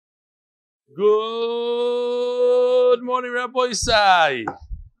Good morning, Rabbi Isai.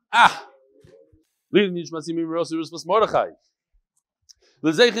 Leading Nishmasim Mirosi Rusmas Mordechai.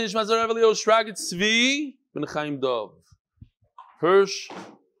 Lezeichen Nishmazar Evelio Shraget Tzvi Ben Chaim Dov. Hirsch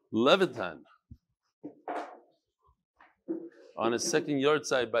Levitan. On his second yard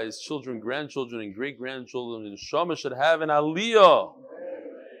side by his children, grandchildren, and great-grandchildren, and Shama should have an aliyah.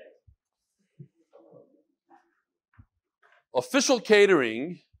 Official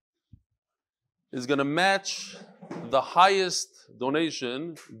catering is going to match the highest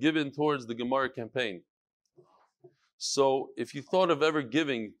donation given towards the Gemara campaign. So if you thought of ever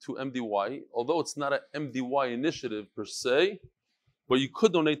giving to MDY, although it's not an MDY initiative per se, but you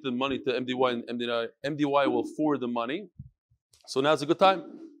could donate the money to MDY, and MDY will forward the money. So now's a good time.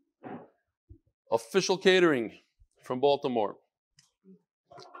 Official catering from Baltimore.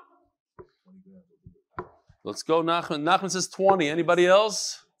 Let's go, Nachman. Nachman says 20. Anybody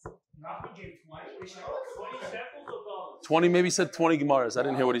else? Nachman gave 20. 20, maybe he said 20 Gemaras. I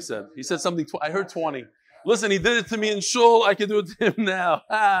didn't hear what he said. He said something. I heard 20. Listen, he did it to me in Shul. I can do it to him now.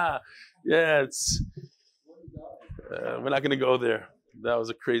 Yeah, it's. We're not going to go there. That was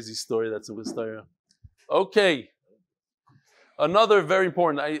a crazy story. That's a Vistaya. Okay. Another very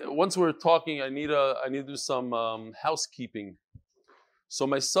important. Once we're talking, I need to do some housekeeping. So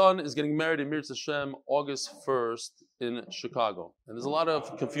my son is getting married in Mirz Hashem August 1st in Chicago. And there's a lot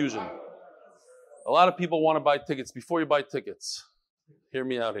of confusion. A lot of people want to buy tickets. Before you buy tickets, hear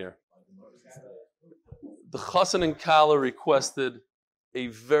me out here. The Chassan and Kala requested a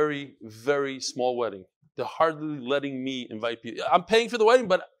very, very small wedding. They're hardly letting me invite people. I'm paying for the wedding,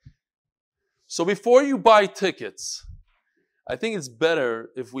 but... So before you buy tickets, I think it's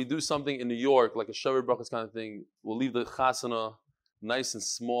better if we do something in New York, like a Shever Brachas kind of thing. We'll leave the Chasana nice and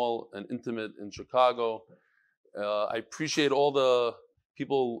small and intimate in Chicago. I appreciate all the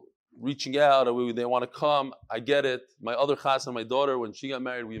people reaching out. They want to come. I get it. My other Chassan, my daughter, when she got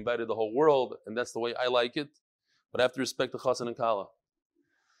married, we invited the whole world, and that's the way I like it. But I have to respect the Chassan and Kala.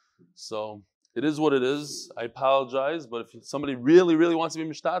 So it is what it is. I apologize, but if somebody really, really wants to be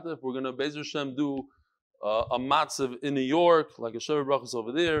Mishtatef, we're going to Be'ez Hashem do a matzav in New York, like a Shever Brachas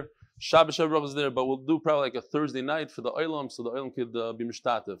over there. Shabbos Shever Brachas there, but we'll do probably like a Thursday night for the Olam, so the Olam could be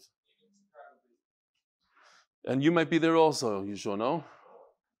Mishtatef. And you might be there also, you sure know?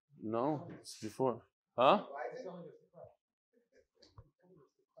 No? It's before. Huh?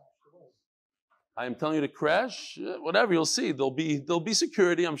 I am telling you to crash? Whatever, you'll see. There'll be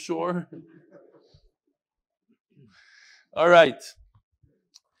security, I'm sure. All right.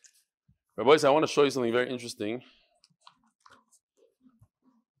 My boys, I want to show you something very interesting.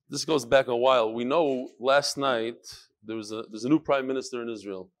 This goes back a while. We know last night there's a new prime minister in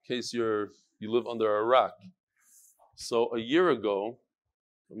Israel, in case you live under Iraq. So a year ago,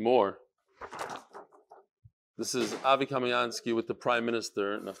 more, this is Avi Kamiansky with the prime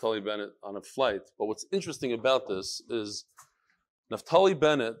minister, Naftali Bennett, on a flight. But what's interesting about this is Naftali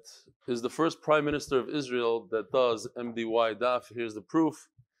Bennett is the first prime minister of Israel that does MDY daf. Here's the proof.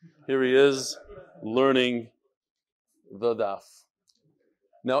 Here he is learning the daf.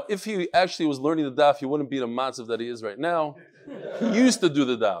 Now, if he actually was learning the daf, he wouldn't be the matzav that he is right now. He used to do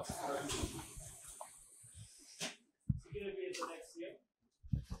the daf.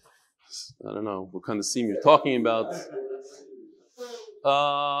 I don't know what kind of seam you're talking about.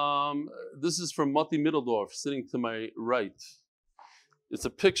 This is from Mati Middeldorf, sitting to my right. It's a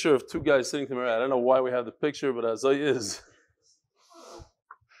picture of two guys sitting to my right. I don't know why we have the picture, but as I is.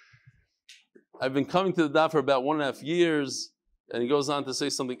 I've been coming to the daf for about 1.5 years, and he goes on to say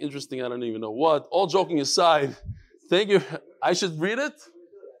something interesting. I don't even know what. All joking aside, thank you. I should read it?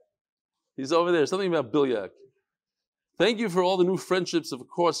 He's over there. Something about Bilyak. Thank you for all the new friendships, of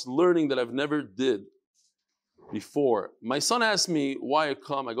course, learning that I've never did before. My son asked me why I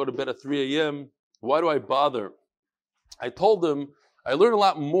come. I go to bed at 3 a.m. Why do I bother? I told him I learn a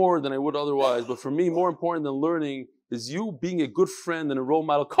lot more than I would otherwise, but for me, more important than learning is you being a good friend and a role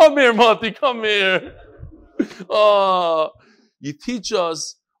model. Come here, Mati, come here. You teach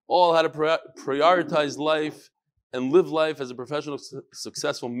us all how to prioritize life and live life as a professional,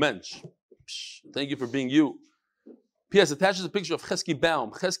 successful mensch. Thank you for being you. P.S. attaches a picture of Chesky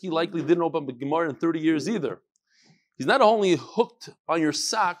Baum. Chesky likely didn't open up a Gemara in 30 years either. He's not only hooked on your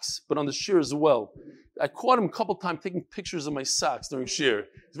socks, but on the shir as well. I caught him a couple times taking pictures of my socks during shir.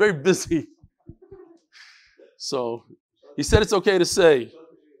 He's very busy. So he said it's okay to say.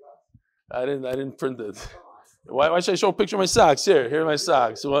 I didn't print it. Why should I show a picture of my socks? Here are my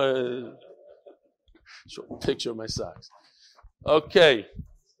socks. Show a picture of my socks. Okay.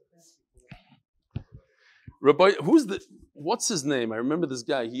 Rabbi, what's his name? I remember this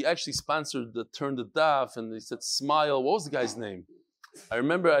guy. He actually sponsored the Turn the Daf, and they said Smile. What was the guy's name? I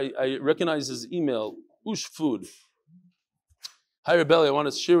remember I recognized his email. Ush Food. Hi, Rebelli. I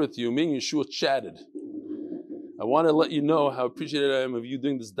want to share with you. Me and Yeshua chatted. I want to let you know how appreciated I am of you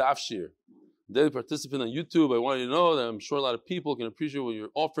doing this Daf share. Daily participant on YouTube. I want you to know that I'm sure a lot of people can appreciate what you're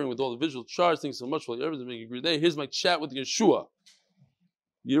offering with all the visual charts. Thanks so much for everything. Making a great day. Here's my chat with Yeshua.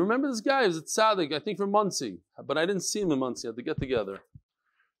 You remember this guy? He was at Tzaddik, I think from Muncie. But I didn't see him in Muncie. I had to get together.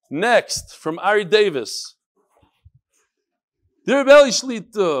 Next, from Ari Davis. Dear Belly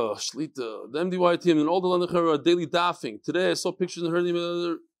Shlita, the MDY team, and all the London Chaver are daily daffing. Today I saw pictures and heard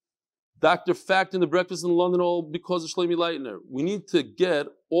the Dr. Fact in the breakfast in London, all because of Shlomi Leitner. We need to get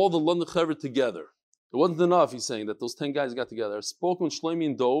all the London Chaver together. It wasn't enough, he's saying, that those 10 guys got together. I spoke with Shlomi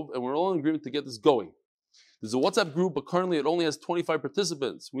and Dove, and we're all in agreement to get this going. There's a WhatsApp group, but currently it only has 25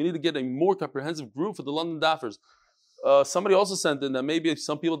 participants. We need to get a more comprehensive group for the London Daffers. Somebody also sent in that maybe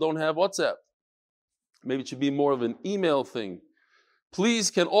some people don't have WhatsApp. Maybe it should be more of an email thing. Please,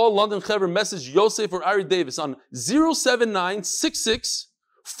 can all London Chaver message Yosef or Ari Davis on 07966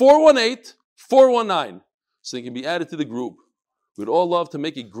 418-419 so they can be added to the group. We'd all love to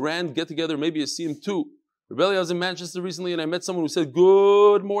make a grand get-together, maybe a CM2. Rebelli, I was in Manchester recently and I met someone who said,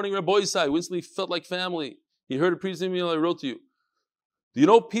 "Good morning, Rabbi Isai." We instantly felt like family. He heard a previous email I wrote to you. Do you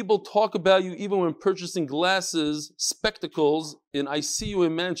know people talk about you even when purchasing glasses, spectacles in I See You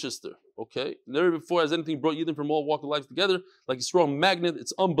in Manchester? Okay. Never before has anything brought Yidden from all walks of life together like a strong magnet.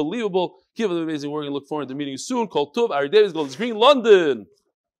 It's unbelievable. Keep up the amazing work and look forward to meeting you soon. Call Tuv, Ari Davis, Golden Screen, London.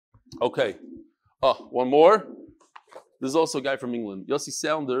 Okay. One more. This is also a guy from England. Yossi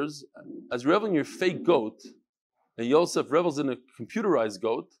Saunders, as reveling your fake goat, and Yosef revels in a computerized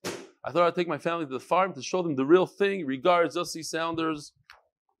goat, I thought I'd take my family to the farm to show them the real thing. Regards, Yossi Saunders.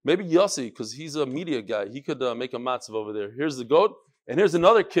 Maybe Yossi, because he's a media guy. He could make a matzav over there. Here's the goat, and here's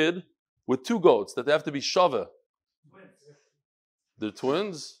another kid with two goats that they have to be shava. They're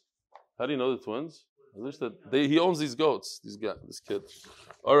twins? How do you know they're twins? At least that he owns these goats, this kid.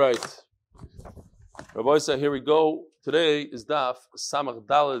 All right. Rabbi said, here we go. Today is Daf, Samach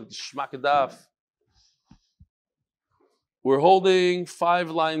Daled, Geshmak Daf. We're holding 5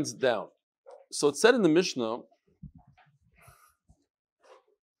 lines down. So it said in the Mishnah,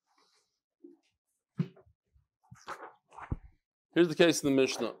 here's the case in the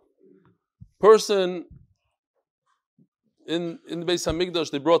Mishnah. Person in the Beis Hamikdash,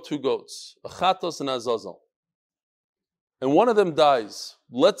 they brought 2 goats, a Chatos and Azazel. And one of them dies.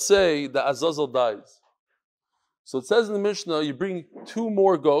 Let's say the Azazel dies. So it says in the Mishnah, you bring 2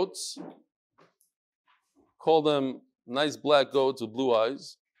 more goats, call them nice black goats with blue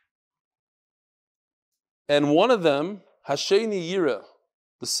eyes. And one of them, Hasheni Yira,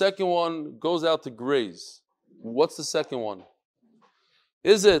 the second one goes out to graze. What's the second one?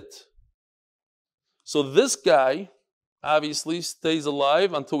 Is it? So this guy obviously stays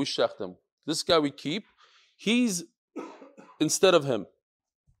alive until we shecht him. This guy we keep. He's instead of him.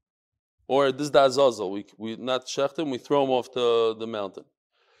 Or this is the Azazel. We not shecht him, we throw him off the mountain.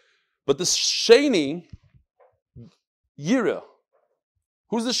 But the Sheni, Yira,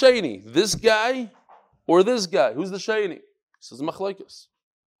 who's the Sheni? This guy or this guy? Who's the Sheni? It says Machlokes.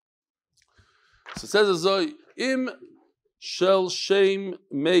 So it says, Im shel shem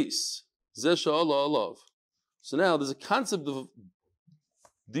meis, zeh she'ala alav. So now there's a concept of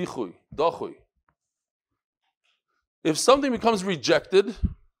dichui, dachui. If something becomes rejected,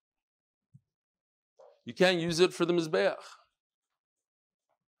 you can't use it for the Mizbeach.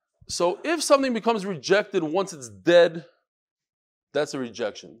 So if something becomes rejected once it's dead, that's a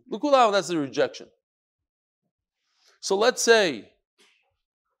rejection. Lukulau, that's a rejection. So let's say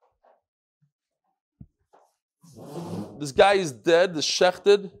this guy is dead, the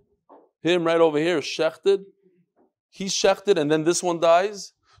shechted, him right over here is shechted. He's shechted and then this one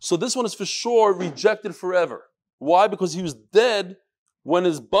dies. So this one is for sure rejected forever. Why? Because he was dead when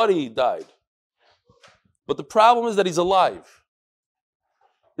his buddy died. But the problem is that he's alive.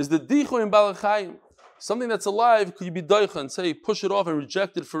 Is the dichu in balachayim something that's alive? Could you be doicha and say push it off and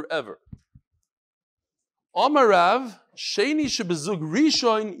reject it forever? Amarav sheni shebezug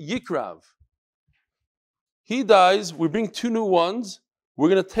rishon yikrav. He dies. We bring 2 new ones. We're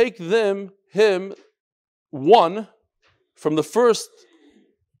going to take him one from the first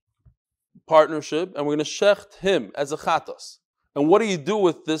partnership, and we're going to shecht him as a chatos. And what do you do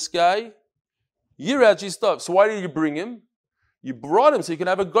with this guy? Yirachi stuff. So why did you bring him? You brought him so you can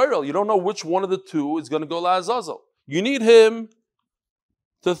have a girl. You don't know which one of the 2 is going to go la'azazel. You need him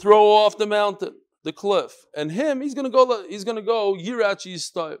to throw off the mountain, the cliff, and him he's going to go Yirachi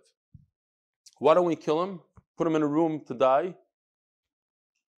stuff. Why don't we kill him? put him in a room to die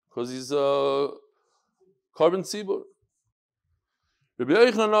because he's a carbon tzibur. Rabbi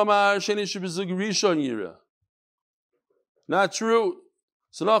Yochanan Amar Sheni shebezug rishon yira. Not true.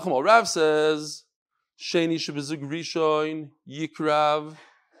 So Nachum, Rav says Sheni shebezug rishon yikrav.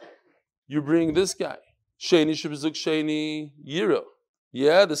 You bring this guy. Sheni shebezug sheni yira.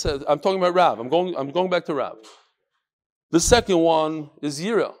 Yeah, I'm talking about Rav. I'm going back to Rav. The second one is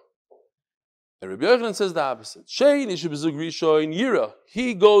yira. And Rabbi Yochanan says the opposite. Sheni shebezug rishon yira.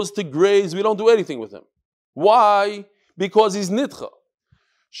 He goes to graze. We don't do anything with him. Why? Because he's nitcha.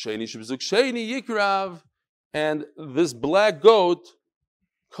 Sheni shebezug sheni yikrav. And this black goat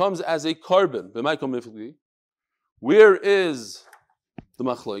comes as a carbon. Where is the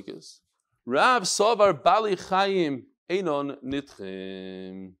machlokes? Rav savar bali chayim einon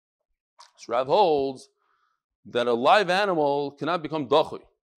nitchim. So Rav holds that a live animal cannot become dachui.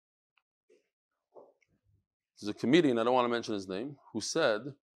 There's a comedian, I don't want to mention his name, who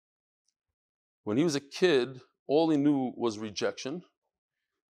said when he was a kid, all he knew was rejection.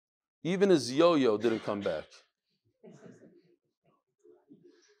 Even his yo-yo didn't come back.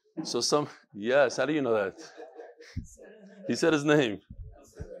 So yes, how do you know that? He said his name.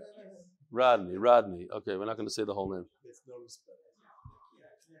 Rodney. Okay, we're not going to say the whole name.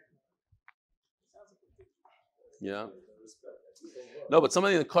 Yeah. No, but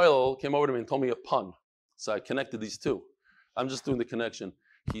somebody in the kollel came over to me and told me a pun. So I connected these two. I'm just doing the connection.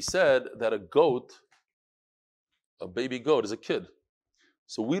 He said that a baby goat is a kid.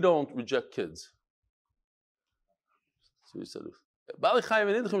 So we don't reject kids. So he said, we're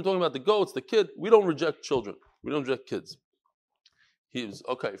talking about the goats, the kid. We don't reject children. We don't reject kids. He was,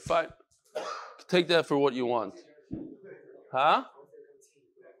 okay, fine. Take that for what you want. Huh?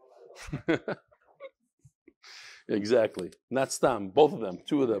 Exactly. Not stam. Both of them.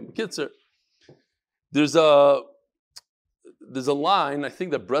 Two of them. Kitzer. There's a line, I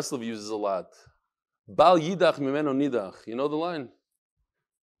think that Breslov uses a lot. Bal yidach mimeno nidach. You know the line?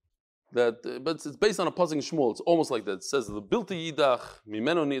 But it's based on a pasuk in Shmuel. It's almost like that. It says the bilti yidach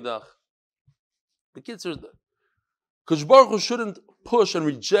mimeno nidach. The kids are. Because Baruch Hu shouldn't push and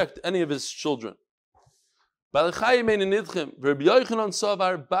reject any of his children.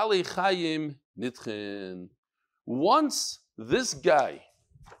 Once this guy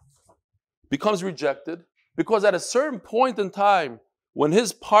becomes rejected, because at a certain point in time, when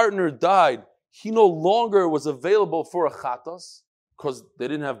his partner died, he no longer was available for a chatas, because they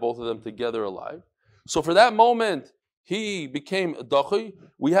didn't have both of them together alive. So for that moment, he became a dachi.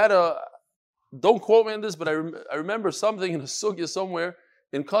 We had don't quote me on this, but I remember something in a sugya somewhere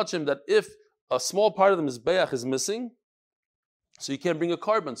in Kachim that if a small part of the mizbeach is missing, so you can't bring a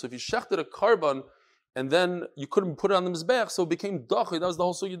carbon. So if you shechted a carbon and then you couldn't put it on the mizbeach, so it became dachi. That was the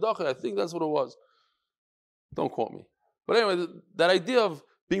whole sugya dachi. I think that's what it was. Don't quote me. But anyway, that idea of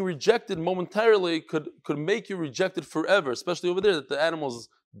being rejected momentarily could make you rejected forever, especially over there that the animal's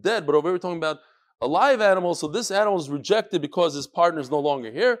dead. But over here we're talking about a live animal, so this animal is rejected because his partner is no longer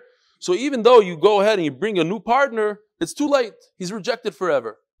here. So even though you go ahead and you bring a new partner, it's too late. He's rejected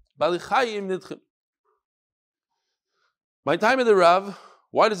forever. My time in the Rav,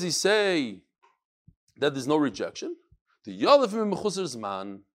 why does he say that there's no rejection? The Yolef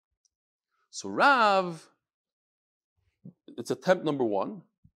man. So Rav, it's attempt number one.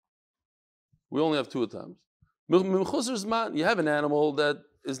 We only have two attempts. You have an animal that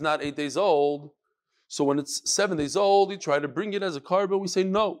is not 8 days old. So when it's 7 days old, you try to bring it as a carbon. We say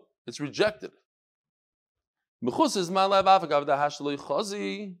no, it's rejected.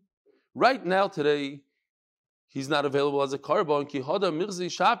 Right now, today, he's not available as a carbon.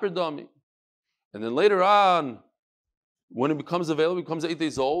 And then later on, when it becomes available, it becomes 8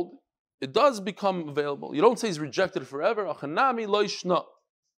 days old, it does become available. You don't say he's rejected forever.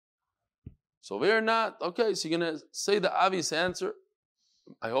 So we're not, okay, so you're going to say the obvious answer,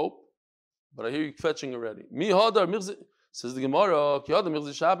 I hope, but I hear you fetching already. Says the Gemara,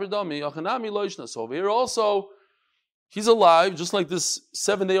 so over here also, he's alive, just like this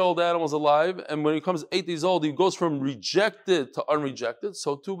 7-day-old animal is alive, and when he becomes 8 days old, he goes from rejected to unrejected.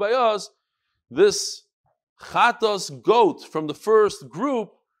 So too by us, this chatos goat from the first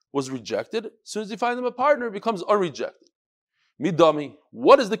group was rejected. As soon as you find him a partner, it becomes unrejected. Midami.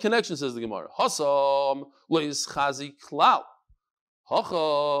 What is the connection, says the Gemara? Hasam lois chazi klal.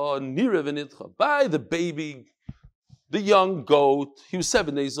 Hacha nirevenitcha. By the baby, the young goat, he was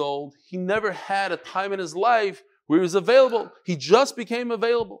 7 days old. He never had a time in his life where he was available. He just became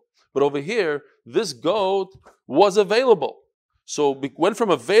available. But over here, this goat was available. So it went from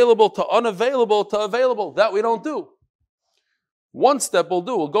available to unavailable to available. That we don't do. One step we'll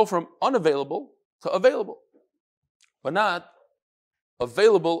do. We'll go from unavailable to available. but not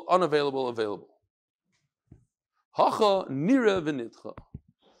available, unavailable, available. Hacha nira v'nitcha.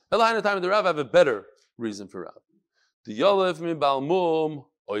 Elayin the time of the Rav, I have a better reason for Rav. The yolef mi balmum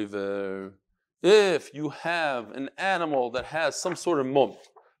oiver. If you have an animal that has some sort of mum,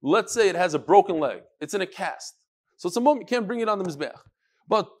 let's say it has a broken leg, it's in a cast, so it's a mum, you can't bring it on the mizbeach.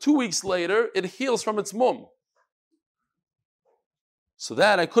 But 2 weeks later, it heals from its mum. So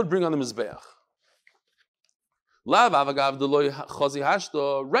that I could bring on the mizbeach.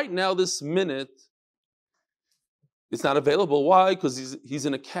 Right now, this minute, it's not available. Why? Because he's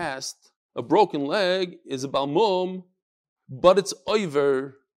in a cast. A broken leg is a balmum, but it's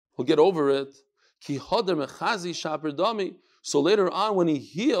over. He'll get over it. So later on, when he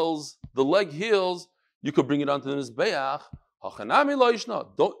heals, the leg heals, you could bring it onto the mizbeach.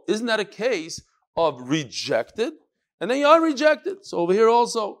 Isn't that a case of rejected? And then you are rejected. So over here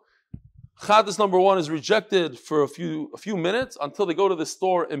also, Chadis number 1 is rejected for a few minutes until they go to the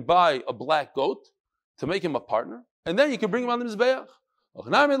store and buy a black goat to make him a partner. And then you can bring him on the Mizbeach.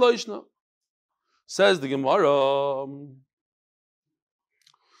 Says the Gemara,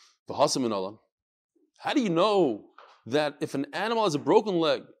 how do you know that if an animal has a broken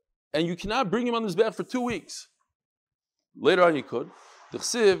leg and you cannot bring him on the Mizbeach for 2 weeks? Later on you could.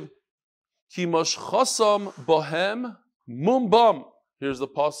 Here's the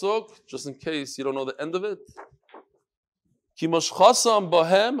pasuk, just in case you don't know the end of it.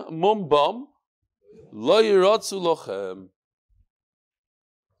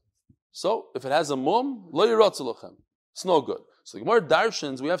 So, if it has a mum, it's no good. So the Gemara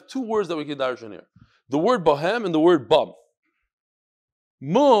darshans, we have 2 words that we can darshan here. The word bohem and the word bum.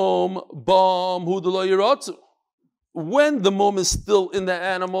 Mum, bum, hu de lo yiratzu. When the mum is still in the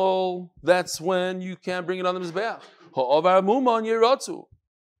animal, that's when you can't bring it on the mizbeach.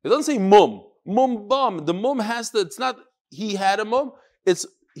 It doesn't say mum. Mum bum. The mum has to, it's not he had a mum, it's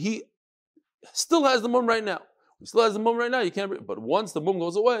he still has the mum right now. He still has the mum right now, you can't bring it. But once the mum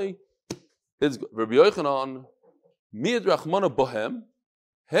goes away, it's good. Rabbi Yochanan, miyad rachmana bohem,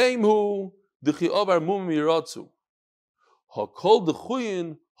 heimhu d'chi avar mum yiratzu. Hakol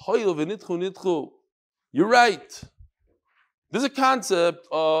d'chuyin, hoyel v'nitchu nitchu. You're right. There's a concept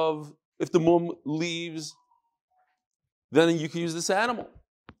of if the mum leaves, then you can use this animal.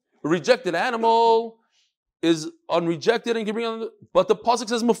 A rejected animal is unrejected and you can bring on. But the pasuk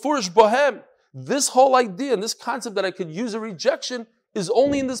says mafurish bohem. This whole idea and this concept that I could use a rejection is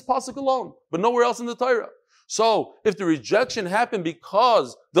only in this pasuk alone, but nowhere else in the Torah. So if the rejection happened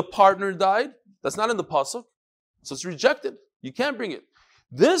because the partner died, that's not in the pasuk, so it's rejected. You can't bring it.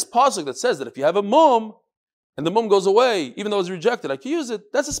 This pasuk that says that if you have a mum and the mum goes away, even though it's rejected, I can use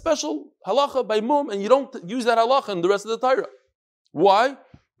it. That's a special halacha by mum, and you don't use that halacha in the rest of the Torah. Why?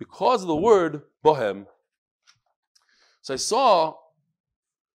 Because of the word bohem. So I saw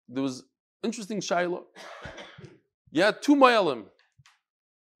there was interesting shaila. You had 2 mayalim,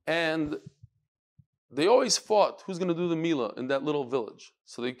 and they always fought who's going to do the milah in that little village.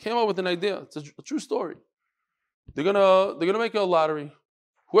 So they came up with an idea. It's a true story. They're gonna make a lottery.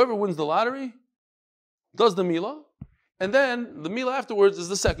 Whoever wins the lottery does the milah, and then the milah afterwards is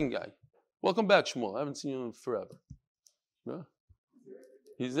the second guy. Welcome back, Shmuel. I haven't seen you in forever. Yeah?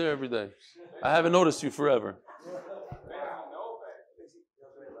 He's there every day. I haven't noticed you forever.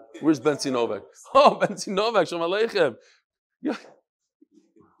 Where's Benzi Novak? Oh, Benzi Novak, Shalom Aleichem. Yeah.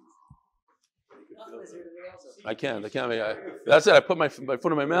 I can't. That's it. I put my foot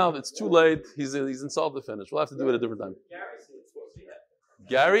in my mouth. It's too late. He's insulted. Finish. We'll have to do it a different time.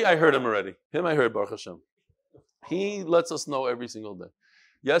 Gary, I heard him already. Him, I heard, Baruch Hashem. He lets us know every single day.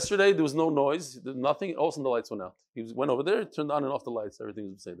 Yesterday, there was no noise, nothing. All of a sudden, the lights went out. He went over there, turned on and off the lights.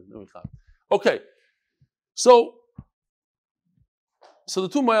 Everything was safe. Okay. So the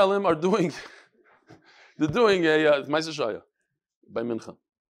 2 Mayalim are doing, they're doing a Ma'aser Shaya by Mincha.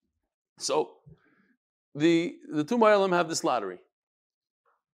 So the 2 Mayalim have this lottery.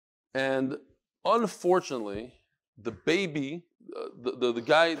 And unfortunately, the baby, the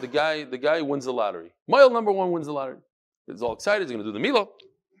guy wins the lottery. Mayal number 1 wins the lottery. He's all excited. He's going to do the milah.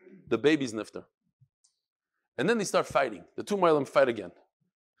 The baby's nifter. And then they start fighting. The 2 Mayalim fight again.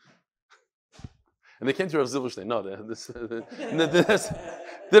 And they came to Rav Zilberstein. No, this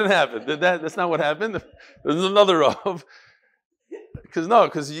didn't happen. That's not what happened. There's another Rav.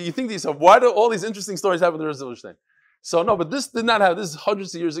 Because you think to yourself, why do all these interesting stories happen to Rav Zilberstein? So no, but this did not happen. This is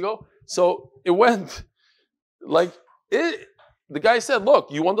hundreds of years ago. So it went like it. The guy said,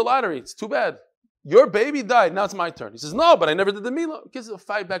 "Look, you won the lottery. It's too bad. Your baby died. Now it's my turn." He says, "No, but I never did the milah." It gets a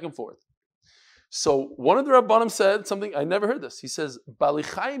fight back and forth. So one of the Rabbanim said something, I never heard this. He says, "Bali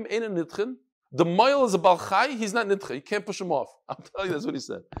chaim ein nitchen, The moil is a balchai, he's not nitcha. You can't push him off. I'm telling you, that's what he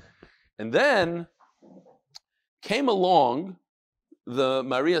said. And then came along the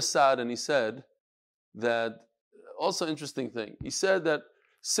Maria Sad and he said that, also interesting thing, he said that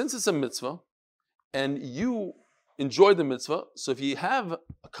since it's a mitzvah and you enjoy the mitzvah, so if you have a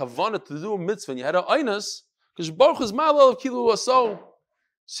kavanah to do a mitzvah and you had an einus, because Baruch is malal of kilu aso,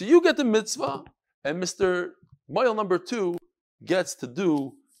 so you get the mitzvah and Mr. Moil number 2 gets to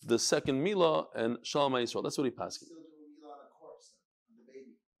do the second milah and Shalom Yisrael. That's what he passed.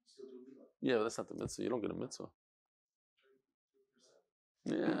 Yeah, but that's not the mitzvah. You don't get a mitzvah.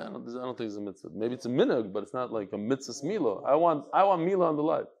 Yeah, I don't think it's a mitzvah. Maybe it's a minhag, but it's not like a mitzvah milah. I want milah on the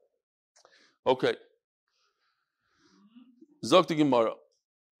life. Okay. Zok to Gemara.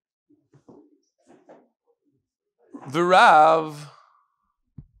 V'Rav,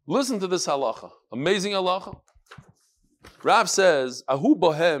 listen to this halacha. Amazing halacha. Rav says, Ahu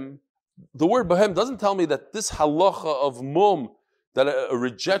bohem, the word bohem doesn't tell me that this halacha of mum, that a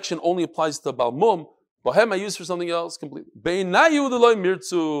rejection only applies to Baal mum. Bohem I use for something else completely. Beinayu deloy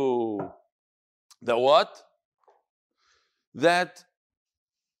mirtzu. That what? That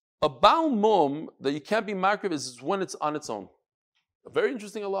a Baal mum that you can't be makriv is when it's on its own. A very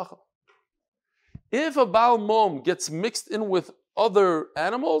interesting halacha. If a Baal mum gets mixed in with other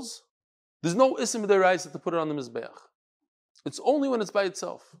animals, there's no isim deraisa to put it on the mizbeach. It's only when it's by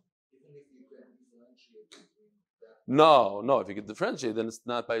itself. No. If you can differentiate, then it's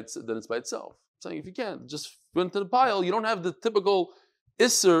not by then it's by itself. I'm saying if you can't, just put into the pile. You don't have the typical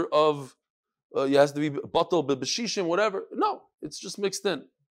isser of it has to be batal b'beshishim, whatever. No, it's just mixed in.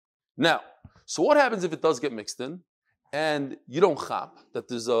 Now, so what happens if it does get mixed in, and you don't chap that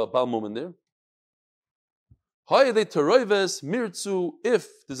there's a Baal mum in there? If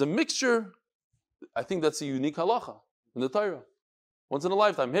there's a mixture, I think that's a unique halacha in the Torah. Once in a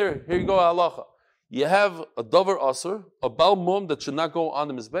lifetime. Here you go, halacha. You have a davar aser, a Baal mum that should not go on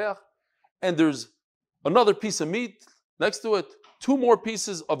the mizbeach, and there's another piece of meat next to it, 2 more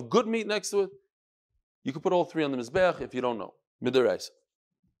pieces of good meat next to it. You can put all 3 on the mizbeach if you don't know. Midiraisa.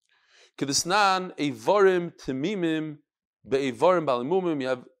 Kedisnan evarim temimim be'evarim balimumim. You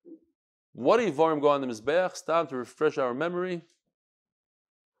have what evarim go on the mizbeach? Stop to refresh our memory.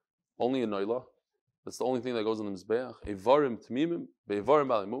 Only a noila. That's the only thing that goes on the mizbeach. Evarim temimim be'evarim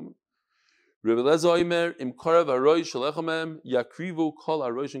balimumim. Rebbe Lezer Omer im korav haroy shalechamem yakrivu kol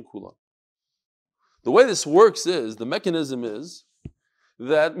haroyshin kulan. The way this works is, the mechanism is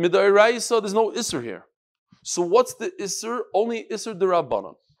that midairaisa there's no isser here. So what's the isser? Only isser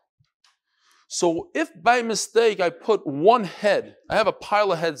derabanan. So if by mistake I put one head, I have a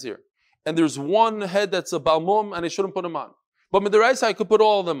pile of heads here, and there's one head that's a balmum and I shouldn't put them on. But midairaisa I could put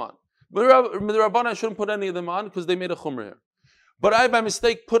all of them on. Midarabanan I shouldn't put any of them on because they made a chumrah here. But I, by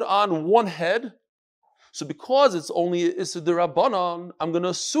mistake, put on one head. So because it's only Isser D'Rabbanan, I'm going to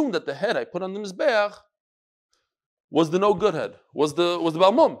assume that the head I put on the Mizbeach was the no good head, was the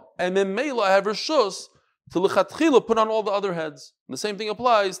Balmum. And then Meila, I have Rishus to L'chatchila put on all the other heads. And the same thing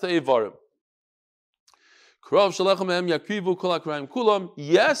applies to Evarim. Krav Shalachamem Yakrivu Kol HaKrayim Kulam.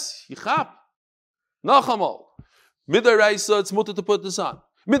 Yes, Yichap. Nachamal. Midaraisa, it's mutter to put this on.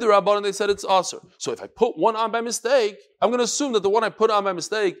 Midrabanan, they said it's aser. So if I put one on by mistake, I'm going to assume that the one I put on by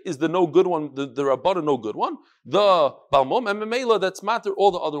mistake is the no good one, the Rabbanan no good one, the Balmum, and Memela, that's matter,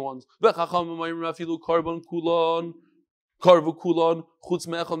 all the other ones. Chacham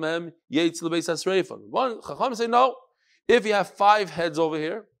say no. If you have 5 heads over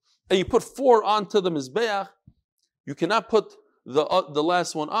here, and you put 4 onto the Mizbeach, you cannot put the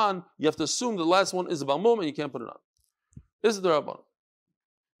last one on. You have to assume the last one is a Balmum, and you can't put it on. This is the Rabbanan.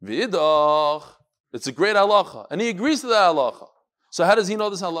 V'idach, it's a great halacha, and he agrees to that halacha. So how does he know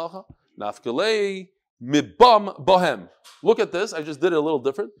this halacha? Nafkalei mibam bohem. Look at this. I just did it a little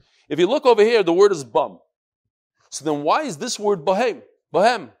different. If you look over here, the word is bum. So then why is this word bohem?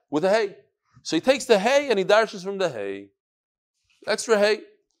 Bohem with a hay. So he takes the hay and he darshes from the hay. Extra hay.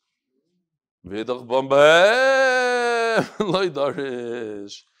 V'idach bam bohem loy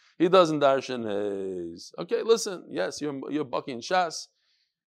darish. He doesn't darshan hays. Okay, listen. Yes, you're Bucky and Shas.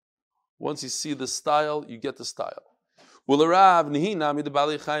 Once you see the style, you get the style. If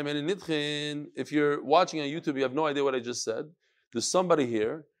you're watching on YouTube, you have no idea what I just said. There's somebody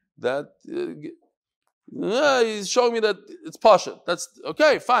here that he's showing me that it's pasha. That's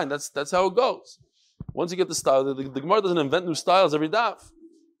okay, fine. That's how it goes. Once you get the style, the Gemara doesn't invent new styles every daf.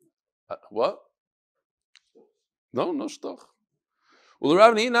 What? No shtoch.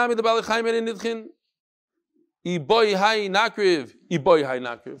 Iboy hay nakriv.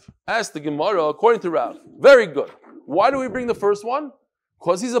 Ask the Gemara according to Rav. Very good. Why do we bring the first one?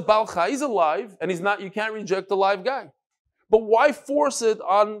 Because he's a Balcha, he's alive, and he's not, you can't reject the live guy. But why force it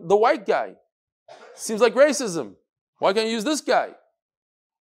on the white guy? Seems like racism. Why can't you use this guy?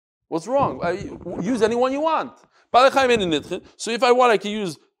 What's wrong? Use anyone you want. So if I want, I can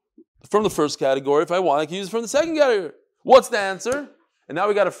use from the first category. If I want, I can use from the second category. What's the answer? And now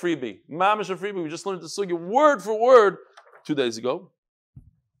we got a freebie. Mamish a freebie. We just learned the sugya word for word 2 days ago.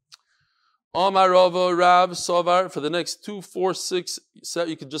 Omar Rava Rav Sovar for the next 2, 4, 6, 7.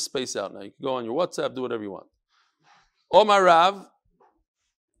 You can just space out now. You can go on your WhatsApp, do whatever you want. Omar Rav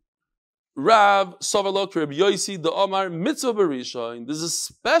Sovar Lo Rabbi Yosi the Omar Mitzvah Berishain. There's a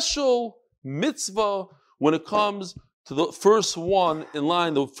special mitzvah when it comes to the first one in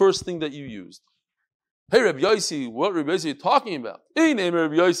line, the first thing that you used. Hey Rabbi Yosi, what Rabbi Yosi are you talking about? Hey, name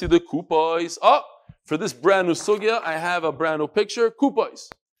Rabbi Yosi the kupais. Oh, for this brand new sugya, I have a brand new picture. Kupais.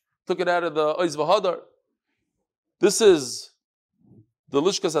 Took it out of the Oiz V'Hadar. This is the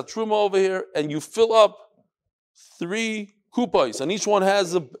Lishkas HaTruma over here, and you fill up 3 kupais, and each one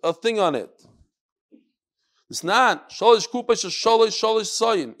has a thing on it. It's not shalish kupais, shalish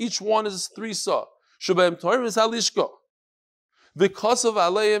sayin. Each one is 3 sa. Shubayim Torah is halishka. Because of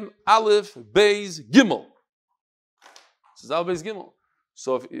aleim aleph beis gimel. This is aleph beis gimel.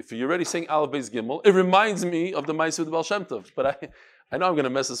 So if you're already saying aleph beis gimel, it reminds me of the Ma'aseh of the Baal Shem Tov. But I know I'm going to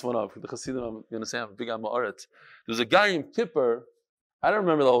mess this one up. The Chassidim, I'm going to say I'm a big Amoret. There's a guy in Kippur. I don't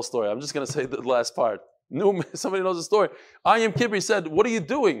remember the whole story. I'm just going to say the last part. Somebody knows the story. Ayim Kippur, he said, "What are you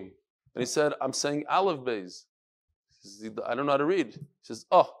doing?" And he said, "I'm saying aleph beis." I don't know how to read. He says,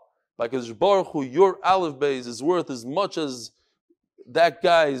 "Oh, because Baruch Hu, your aleph beis is worth as much as that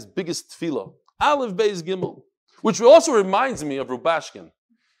guy's biggest tefillah." Aleph beis gimel, which also reminds me of Rubashkin,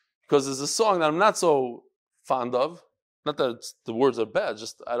 because there's a song that I'm not so fond of. Not that the words are bad,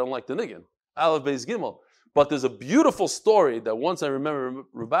 just I don't like the niggin. Aleph beis gimel. But there's a beautiful story that once I remember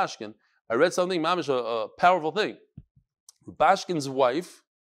Rubashkin, I read something, mamish, a powerful thing. Rubashkin's wife,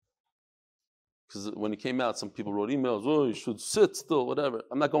 because when he came out, some people wrote emails, "Oh, you should sit still," whatever.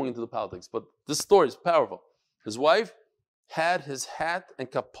 I'm not going into the politics, but this story is powerful. His wife had his hat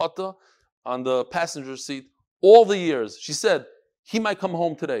and kapata on the passenger seat all the years. She said, "He might come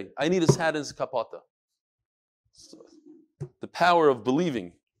home today. I need his hat and his kapata." The power of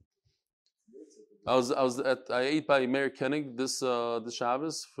believing. I ate by Meir Koenig this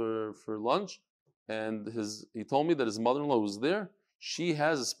Shabbos for lunch, and he told me that his mother-in-law was there. She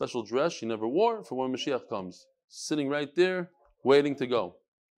has a special dress she never wore for when Mashiach comes, sitting right there, waiting to go.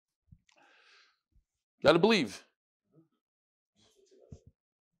 Got to believe.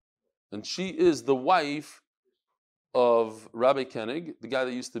 And she is the wife of Rabbi Koenig, the guy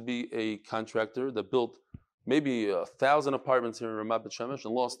that used to be a contractor that built maybe 1,000 apartments here in Ramat Bet Shemesh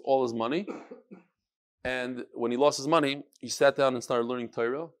and lost all his money. And when he lost his money, he sat down and started learning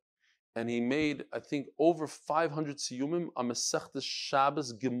Torah. And he made, I think, over 500 siyumim on Masechtas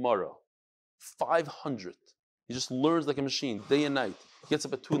Shabbos Gemara. 500. He just learns like a machine, day and night. He gets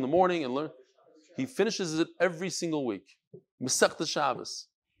up at 2 in the morning and learns. He finishes it every single week. Masechtas Shabbos.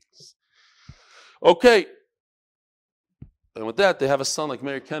 Okay. And with that, they have a son like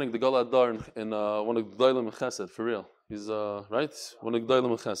Meir Koenig, the Gal Adar, in one of the G'daylim Chesed, for real. He's, right? One of the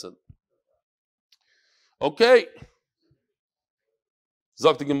G'daylim Chesed. Okay.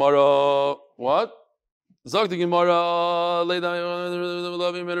 Zok the Gemara, what? Zok the Gemara,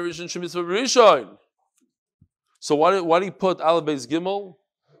 so why do you put Aleph Beis Gimel?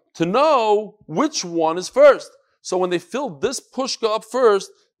 To know which one is first. So when they filled this pushka up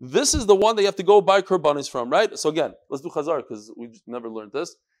first, this is the one they have to go buy korbanos from, right? So again, let's do Chazar because we've never learned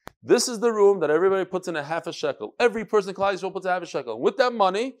this. This is the room that everybody puts in a half a shekel. Every person in Klal Yisrael puts a half a shekel. With that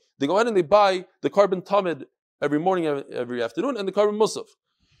money, they go ahead and they buy the carbon tamid every morning, every afternoon, and the carbon musaf.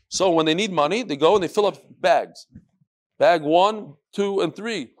 So when they need money, they go and they fill up bags. Bag 1, 2, and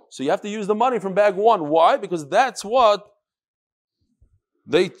 3. So you have to use the money from bag 1. Why? Because that's what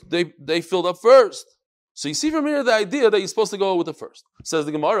they filled up first. So you see from here the idea that you're supposed to go with the first. Says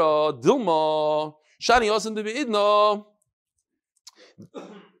the Gemara, Dilma, Shani Yosin de Beidna.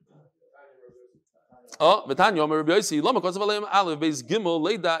 V'tanya Omer Rabbi Yosi, Lama Kosav Aleim Aleph Beis Gimel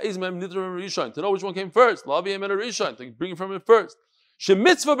Leida Izmem Nidra Rishon. To know which one came first, Lavi Emen Rishon. To bring it from it first.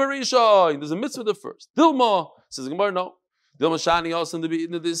 Shemitzvah Berishon. There's a mitzvah the first. Dilma says the Gemara, no. Dilma Shani Yosin de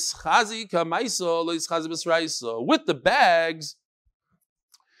Beidna this Chazi Kamaiso Lois Chazi Besraisa. With the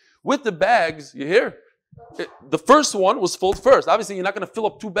bags, you hear? The first one was filled first. Obviously, you're not going to fill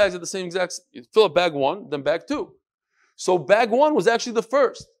up 2 bags at the same exact. You fill up bag 1, then bag 2. So bag 1 was actually the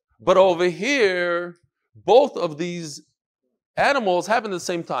first. But over here, both of these animals happen at the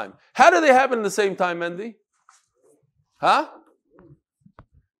same time. How do they happen at the same time, Mendy? Huh?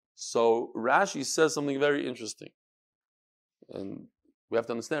 So Rashi says something very interesting. And we have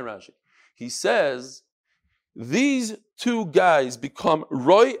to understand Rashi. He says, these two guys become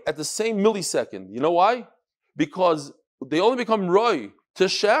Roy at the same millisecond. You know why? Because they only become Roy to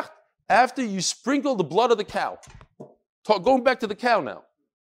Shecht after you sprinkle the blood of the cow. Going back to the cow now.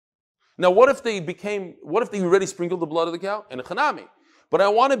 Now, what if they already sprinkled the blood of the cow? In a Chanami. But I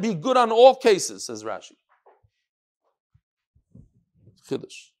want to be good on all cases, says Rashi.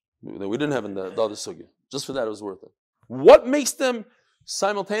 Chiddush. We didn't have in the other sugya. Just for that, it was worth it. What makes them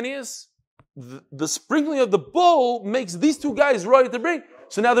simultaneous? The sprinkling of the bull makes these two guys right to bring.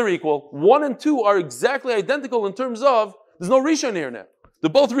 So now they're equal. 1 and 2 are exactly identical in terms of, there's no Rishon here now. They're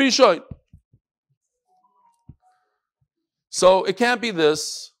both Rishon. So it can't be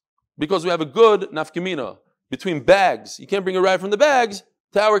this, because we have a good nafkamina between bags. You can't bring a ride from the bags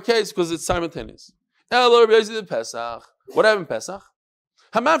to our case because it's simultaneous. What happened in Pesach?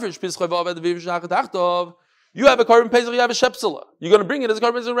 You have a carbon pesach, you have a shepsela. You're going to bring it as a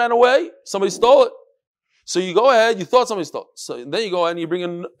carbon pesach, ran away, somebody stole it. So you go ahead, you thought somebody stole it. So then you go ahead and you bring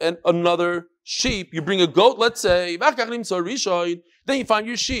in another sheep, you bring a goat, let's say, then you find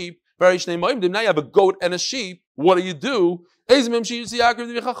your sheep. Now you have a goat and a sheep. What do? Say,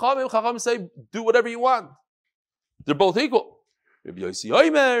 do whatever you want. They're both equal.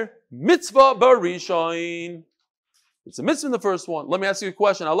 Mitzvah barishain. It's a mitzvah in the first one. Let me ask you a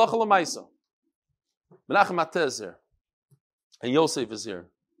question. Allah Lamaisa. Menachem Mateh is here. And Yosef is here.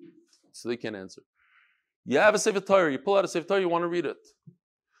 So they can't answer. You have a Sefer Torah. You pull out a Sefer Torah, you want to read it.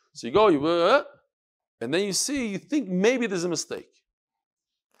 So you go, and then you think maybe there's a mistake.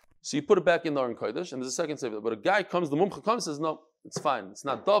 So you put it back in the Aron Kodesh, and there's a second Sefer. But a guy comes, the Mumcha comes, says, no, it's fine. It's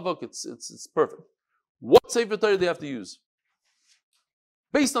not Davok, it's perfect. What Sefer Torah do they have to use?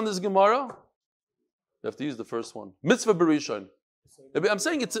 Based on this Gemara, you have to use the first one. Mitzvah Berishon. I'm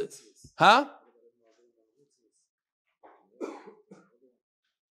saying it's huh?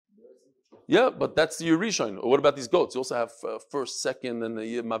 Yeah, but that's the Rishon. Or what about these goats? You also have first, second, and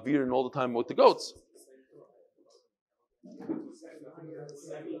the Mavir and all the time with the goats.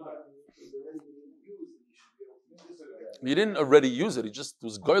 He didn't already use it. He just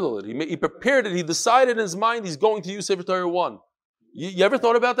was goylel it. He prepared it. He decided in his mind he's going to use Sefer Torah 1. You ever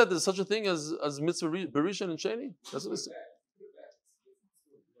thought about that? There's such a thing as mitzvah berishon and sheni? That's what they say.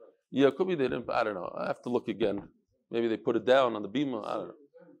 Yeah, it could be they didn't. I don't know. I have to look again. Maybe they put it down on the bima. I don't know.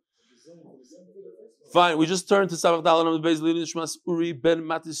 Fine. We just turned to Savach Dalan of the Beis Nishmas Uri ben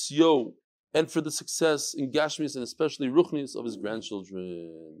Matisyo, and for the success in Gashmis and especially Ruchnis of his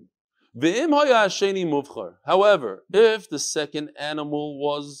grandchildren. However, if the second animal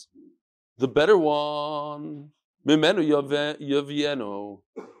was the better one,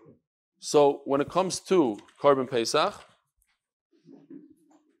 so when it comes to Korban Pesach,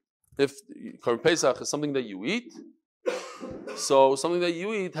 if Korban Pesach is something that you eat, so something that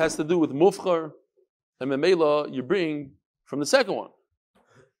you eat has to do with mufchar, and memela you bring from the second one.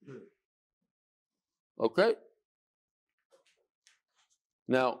 Okay?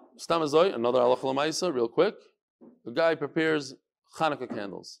 Now, Stam Azoy, another halacha l'maisa, real quick. The guy prepares Hanukkah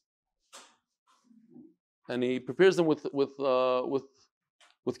candles, and he prepares them with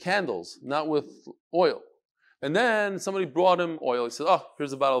candles, not with oil. And then somebody brought him oil. He said, "Oh,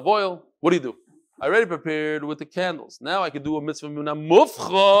 here's a bottle of oil. What do you do? I already prepared with the candles. Now I could do a mitzvah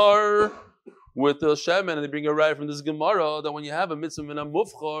mufchar with the shemen." And they bring a raya from this Gemara that when you have a mitzvah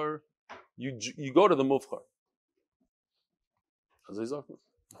mufchar, you go to the mufchar.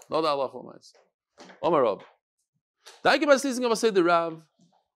 No, the Allah Almighty. Omar Rab. I have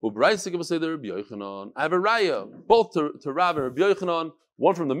a raya, both to Rav and Rabbi Yochanan,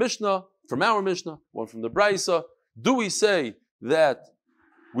 one from the Mishnah, from our Mishnah, one from the Braisa. Do we say that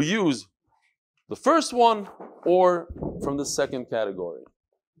we use the first one or from the second category?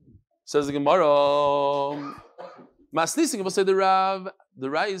 Says the Gemara, Masnising will say the Rav, the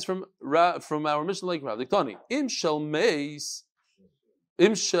raya is from our Mishnah like Rav. Diktani,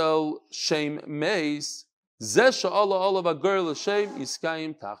 Im shel shem meis, zeh sha'ala olav agur l'shem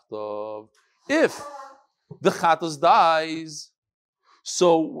iskayim tachtov. If the chatos dies,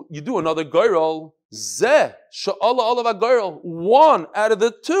 so you do another girl, zeh sha'ala olav agur, one out of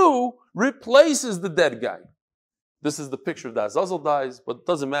the two replaces the dead guy. This is the picture of that. Azazel dies, but it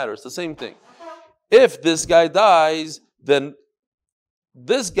doesn't matter. It's the same thing. If this guy dies, then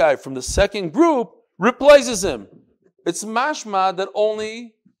this guy from the second group replaces him. It's mashma that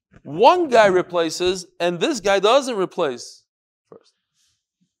only one guy replaces and this guy doesn't replace first.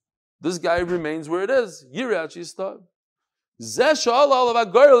 This guy remains where it is. And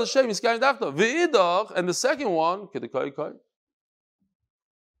the second one,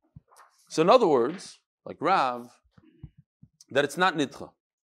 So in other words, like Rav, that it's not nidcha.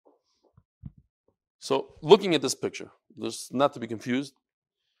 So looking at this picture, just not to be confused,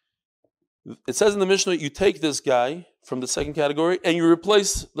 it says in the Mishnah, you take this guy from the second category and you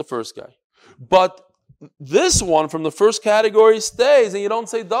replace the first guy. But this one from the first category stays and you don't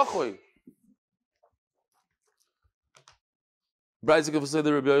say dachui. Braisa will say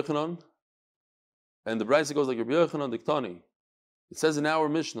the Rabbi Yochanan, and the Braisa goes like Rabbi Yochanan Diktani. It says in our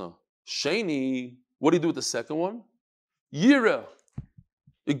Mishnah, Sheni, what do you do with the second one? Yira.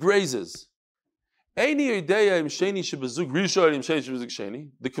 It grazes. The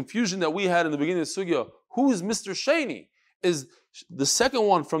confusion that we had in the beginning of the Sugya, who is Mr. Sheni? Is the second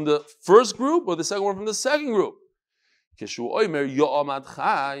one from the first group or the second one from the second group?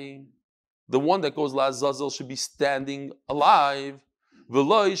 The one that goes La'azazel should be standing alive. So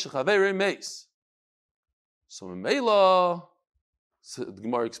Memela, the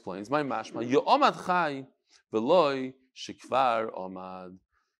Gemara explains, my mashma, Yo'amad Chai, Veloy Shekvar Omad.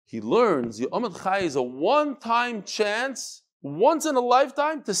 He learns Yo'amad Chai is a one-time chance, once in a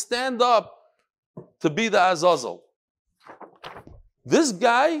lifetime, to stand up to be the Azazel. This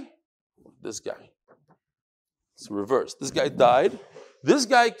guy, it's reversed. This guy died. This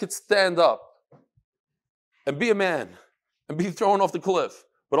guy could stand up and be a man and be thrown off the cliff,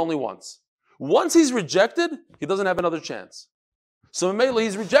 but only once. Once he's rejected, he doesn't have another chance. So Memela,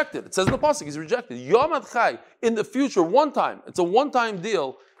 he's rejected. It says in the pasuk, he's rejected. Yomad Chai, in the future, one time. It's a one-time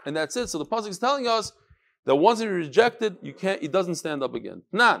deal, and that's it. So the pasuk is telling us that once he's rejected, he doesn't stand up again.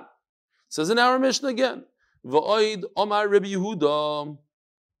 Nan. It says in our Mishnah again, V'oid Omar Rabbi Yehuda.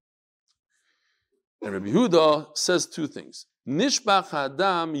 And Rabbi Yehuda says two things. Nishbach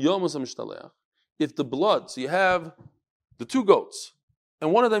Adam Yomus HaMishtaleach. If the blood, so you have the two goats,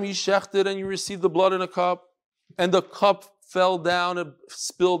 and one of them you shechted and you received the blood in a cup, and the cup fell down and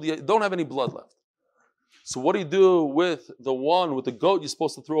spilled, you don't have any blood left. So what do you do with the one, with the goat you're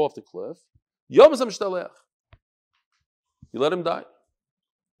supposed to throw off the cliff? Yomus HaMishtaleach. You let him die.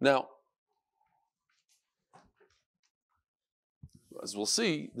 Now, as we'll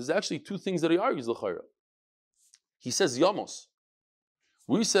see, there's actually two things that he argues, l'chayra. He says Yamos.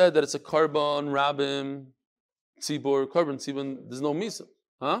 We said that it's a carbon, rabim, tzibur, carbon, tzibur, there's no misa.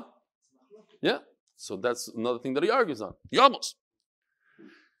 Huh? Yeah. So that's another thing that he argues on. Yamos.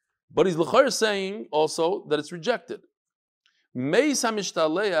 But he's l'chayra saying also that it's rejected. Meis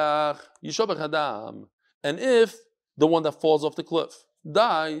hamishtaleach yishobach hadam. And if the one that falls off the cliff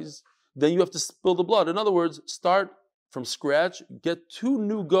dies, then you have to spill the blood. In other words, start from scratch, get two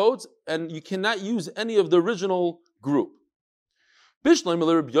new goats, and you cannot use any of the original group. I could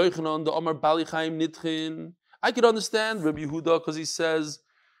understand Rabbi Yehuda because he says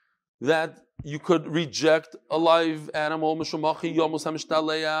that you could reject a live animal.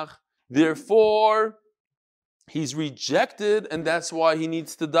 Therefore, he's rejected, and that's why he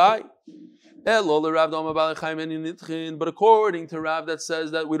needs to die. But according to Rav, that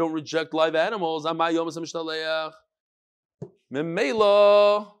says that we don't reject live animals.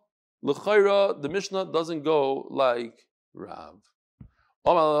 Memela, l'chayra, the Mishnah doesn't go like Rav.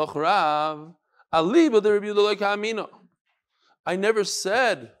 Rav, aliba the Rabbi Yehuda like Amina. I never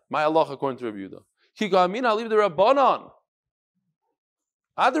said my Allah according to Rabbi Yehuda. Kika Amina aliba the Rabbanon.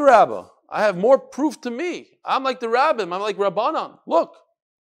 Adarabba, I have more proof to me. I'm like the Rabbim. I'm like Rabbanon. Look,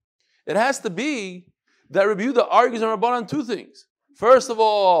 it has to be that Rabbi Yehuda argues on Rabbanon two things. First of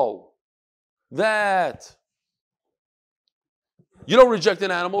all, that you don't reject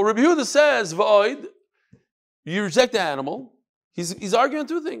an animal. Rabbi Yehuda says, "V'oid," you reject the animal. He's arguing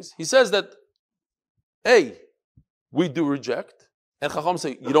two things. He says that, A, we do reject, and Chacham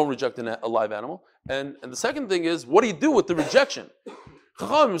say you don't reject a live animal. And the second thing is, what do you do with the rejection?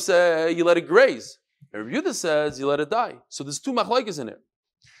 Chacham say you let it graze. And Rabbi Yehuda says you let it die. So there's two machlokes in it.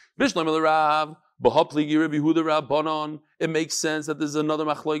 It makes sense that there's another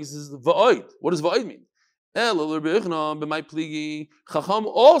machlokes. V'oid. What does v'oid mean? Chacham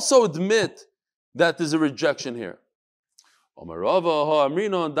also admit that there's a rejection here.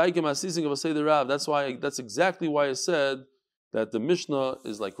 That's exactly why I said that the Mishnah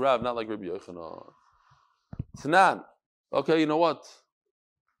is like Rav, not like Rabbi Yochanan. Tanan. Okay, you know what?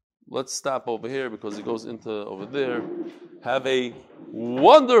 Let's stop over here because it goes into over there. Have a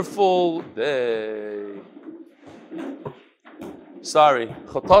wonderful day. Sorry.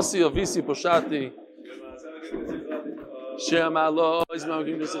 Chotasi avisi poshati. Shem alo izma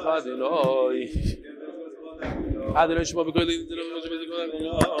gim b'sichadi loy. Adonai shmo b'koyli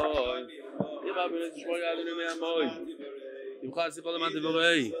loy. Yima b'nei shmo Adonai me'amoy. Yimcha sifal amante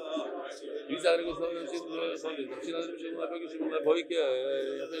v'rei.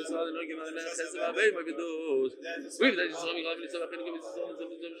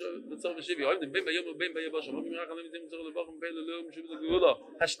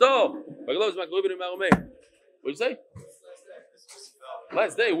 What'd you say?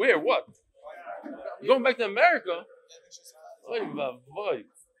 Last day, where? What? Going back to America?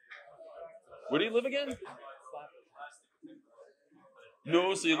 Where do you live again?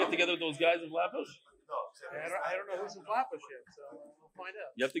 No, so you get together with those guys in Flatbush? I don't know who's in Flatbush yet, so we'll find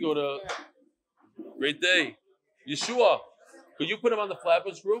out. You have to go to Great Day. Yeshua, could you put him on the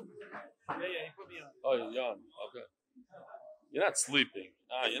Flatbush group? Yeah, he put me on. Oh, you're on. Okay. You're not sleeping.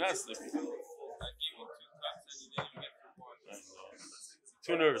 You're not sleeping.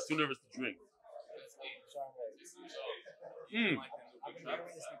 Too nervous to drink.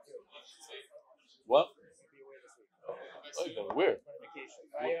 What? Oh, you're going where?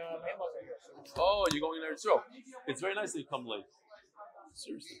 Oh, you're going there too. It's very nice that you come late.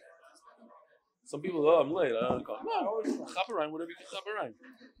 Seriously. Some people, I'm late. I don't come. No, hop around, whatever you can hop around.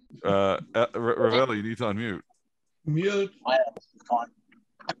 Ravelli, you need to unmute. Mute.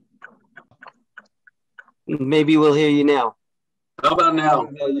 Maybe we'll hear you now. How about now?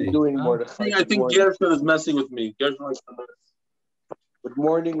 How are you doing, Mordechai? I think Gershon is messing with me. Gershon likes to mess. Good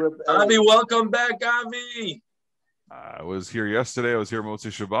morning, Reb. Avi, welcome back, Avi. I was here yesterday. I was here Motzei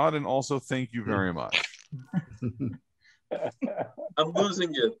Shabbat, and also thank you very much. I'm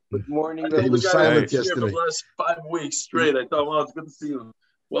losing it. Good morning, He was silent yesterday. For the last 5 weeks straight. I thought, well, it's good to see you.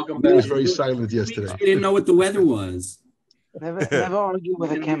 Welcome He back. was very silent yesterday. We didn't know what the weather was. Never argue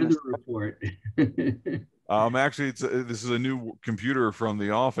with a chemist. Report. Actually, this is a new computer from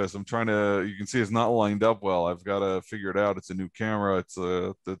the office. I'm trying to. You can see it's not lined up well. I've got to figure it out. It's a new camera. It's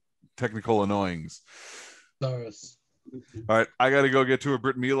the technical annoyings. Doris. All right, I got to go get to a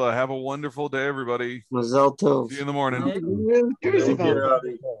Brit Mila. Have a wonderful day, everybody. Mazel tov. See you in the morning. Good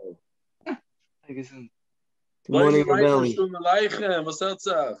morning, Rebelli.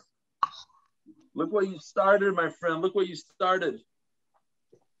 Look what you started, my friend. Look what you started.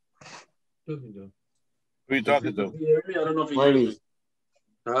 Who are you talking to? You hear me? I don't know if you hear me.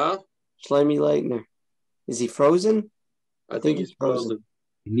 Huh? Shlomi Leitner. Is he frozen? I think he's frozen.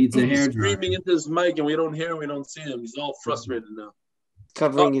 He needs a hair dryer. Screaming into his mic, and we don't hear him. We don't see him. He's all frustrated now.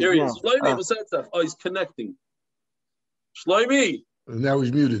 Covering his here he mouth. is. Shlomi, what's that stuff? Oh, he's connecting. Shlomi. Now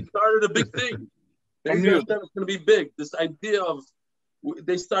he's muted. He started a big thing. They said it's going to be big. This idea of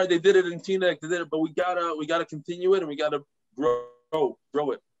they did it in Teaneck, they did it, but we gotta continue it, and we gotta grow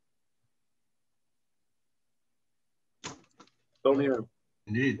it. Don't hear him.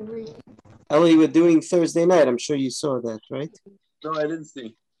 Indeed. Ellie, we're doing Thursday night. I'm sure you saw that, right? No, I didn't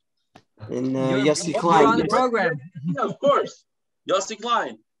see. And Yossi Klein. On the program. Yeah, of course. Yossi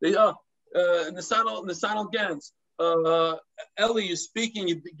Klein. They Nisanel Gantz. Ellie, you're speaking.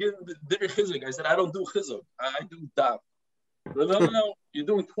 You give the chizuk. I said I don't do chizuk. I do daf. No, you're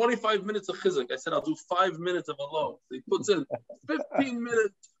doing 25 minutes of chizuk. I said I'll do 5 minutes of alone. So he puts in 15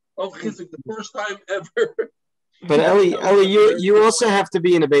 minutes of chizuk, the first time ever. But Ellie, you also have to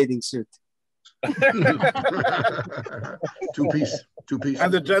be in a bathing suit. Two piece.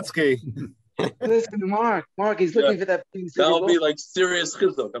 And the jet ski. Listen, Mark, he's looking for that piece. That'll be like serious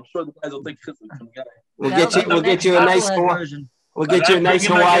chizuk. I'm sure the guys will take chizuk from the guy. We'll get you a nice version. We'll get you a nice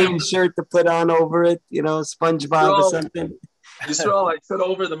Hawaiian shirt to put on over it, SpongeBob or something. Yisrael, I said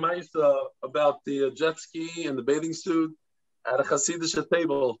over the mice about the jet ski and the bathing suit at a Hasidic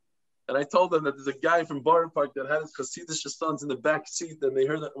table. And I told them that there's a guy from Barn Park that had his Hasidic sons in the back seat, and they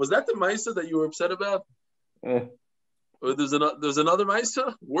heard that. Was that the Maisa that you were upset about? Or there's another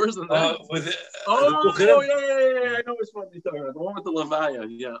Maisa? Worse than that? Yeah. I know which one you're talking about. The one with the Levaya.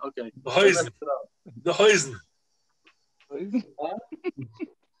 Yeah, okay. The Huizen.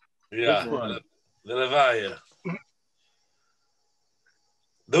 Yeah, the Levaya.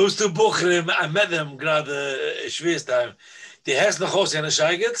 Those two Buchrim, I met them gerade Schwierstheim. Die has noch aus in the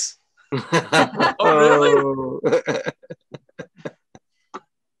Scheigets. Oh, really?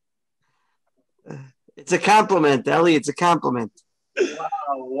 It's a compliment, Ellie. It's a compliment.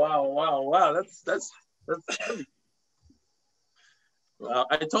 Wow. That's heavy.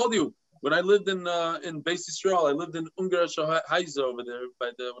 I told you when I lived in Beis Yisrael, I lived in Ungarish Heise over there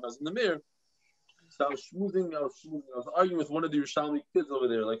when I was in the Mir. So I was arguing with one of the Yerushalmi kids over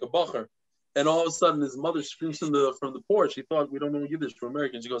there, like a bacher. And all of a sudden, his mother screams from the porch. He thought we don't know Yiddish, we're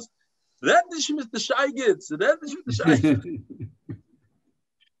Americans. She goes, "That is the Shaigitz. That is the Shaigitz."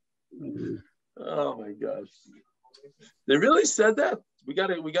 Oh my gosh! They really said that. We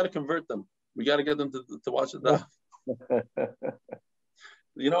gotta convert them. We gotta get them to watch it now.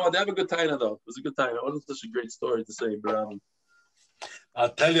 You know what? They have a good taina though. It was a good taina. It wasn't such a great story to say, but I'll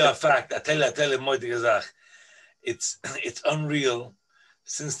tell you a fact. I tell you, moite gesagt. It's unreal.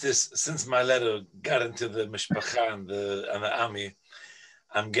 Since my letter got into the mishpacha and the army,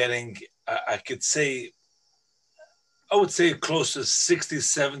 I'm getting. I would say close to 60,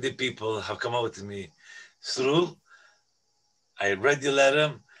 70 people have come out to me. Srul, I read your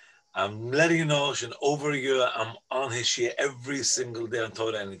letter. I'm letting you know, over a year, I'm on his share every single day on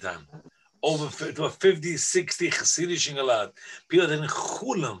Torah anytime. Over 50, 60 Chassidish Shingalat. People that in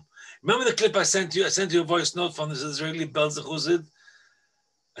Chulam. Remember the clip I sent you? I sent you a voice note from this Israeli Belzer Chuzid.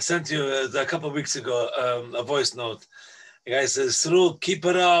 I sent you a couple of weeks ago a voice note. The guy says, Srul, keep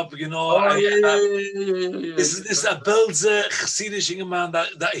it up, you know. This is a Belzer Chassidish man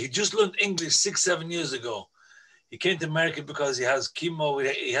that he just learned English 6-7 years ago. He came to America because he has chemo.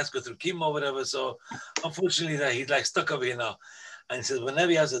 He has to go through chemo, whatever. So, unfortunately, he's like stuck over here now. And he says,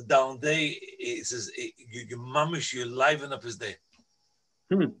 whenever he has a down day, he says, you mamish, you liven up his day.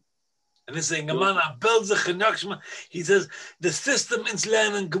 And he's saying, he says, the system in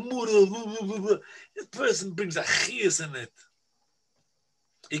Slam and Gemurah, this person brings a chias in it.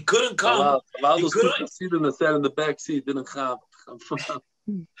 He couldn't come. He couldn't. Seat in the back seat didn't come.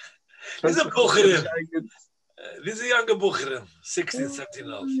 He's a bucherim. This is a younger bucherim, 16, 17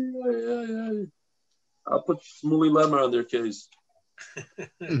 years old. I'll put Shmuley Lemmer on their case.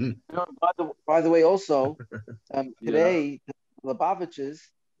 By the way, also today the Lubavitchers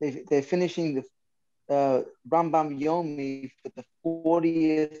they're finishing the Rambam Yomi for the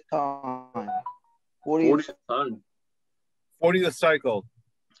 40th time. 40th time. 40th cycle.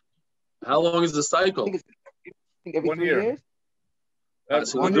 How long is the cycle? I think every 1 3 year.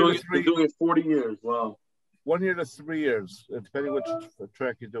 years. So we're doing it 40 years. Wow. 1 year to 3 years, depending which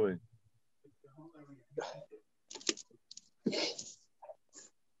track you're doing.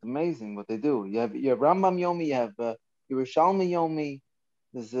 Amazing what they do. You have Rambam Yomi, you have Yerushalmi Yomi.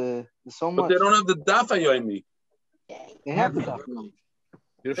 There's so much. But they don't have the Daf Yomi. They have the Daf Yomi.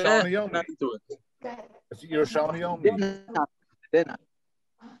 Yerushalmi Yomi. It's Yerushalmi Yomi. They're not.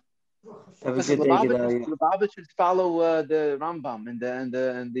 Listen, Lubavitchers follow the Rambam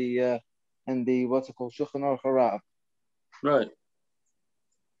and the what's it called, Shulchan Aruch Harav. Right.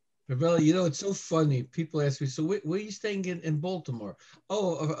 Ravella, you know, it's so funny. People ask me, so where are you staying in Baltimore?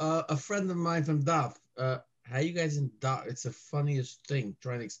 Oh, a friend of mine from DAF. How you guys in DAF? It's the funniest thing,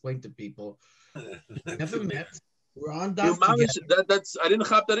 trying to explain to people. Never met. We're on DAF together. That's I didn't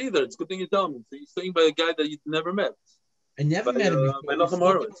have that either. It's a good thing you tell me. So you're saying by a guy that you never met. I never met him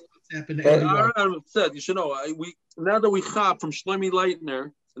before. I'm upset. You should know. Now that we chop from Shlomi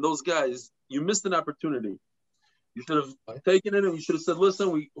Leitner and those guys, you missed an opportunity. You should have taken it and you should have said,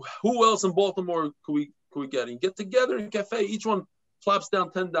 "Listen, who else in Baltimore could we get? And get together in a cafe. Each one plops down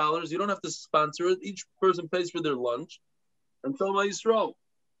 $10. You don't have to sponsor it. Each person pays for their lunch, and tell them Yisrael."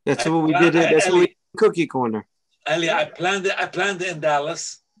 That's what we did. That's what we did in Cookie Corner. Eli, I planned it in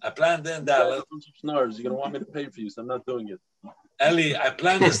Dallas. You're gonna want me to pay for you, so I'm not doing it. Eli, I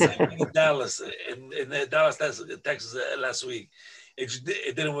planned this thing in Dallas, in Dallas, Texas last week.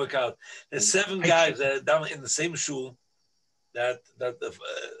 It didn't work out. There's 7 guys that are down in the same shul that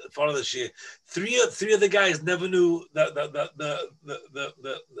follow the shir. Three of the guys never knew the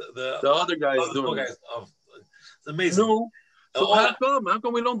other guys doing it. It's amazing. No. So how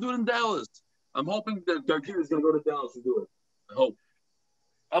come we don't do it in Dallas? I'm hoping that Garcia is going to go to Dallas and do it. I hope.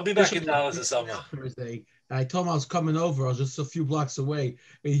 I'll be back in Dallas this summer. Thursday. And I told him I was coming over. I was just a few blocks away.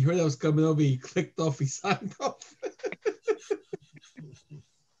 When he heard I was coming over, he clicked off. He signed off.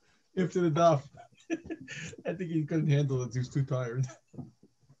 After the DAF. I think he couldn't handle it. He was too tired. All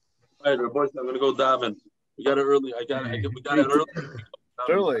right, boys, I'm going to go daven. We got it early. We got it early.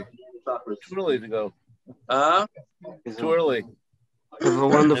 Early. Too early to go. Too early. Have a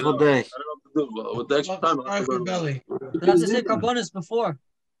wonderful day. I don't know what to do. With the extra time, I have to say Karbonis before.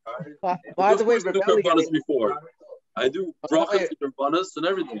 By the way, before. I do brachas and Karbonis and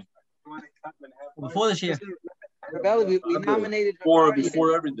everything. Before this year. Rebelli, we nominated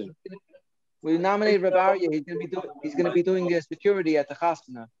before everything. We nominated Rabaria. He's going to be doing the security at the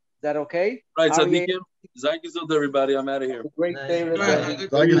Chasna. Is that okay? Right, Tzadikim. Zag gesund, everybody. I'm out of here. Great day,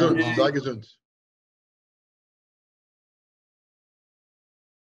 Sei gesund.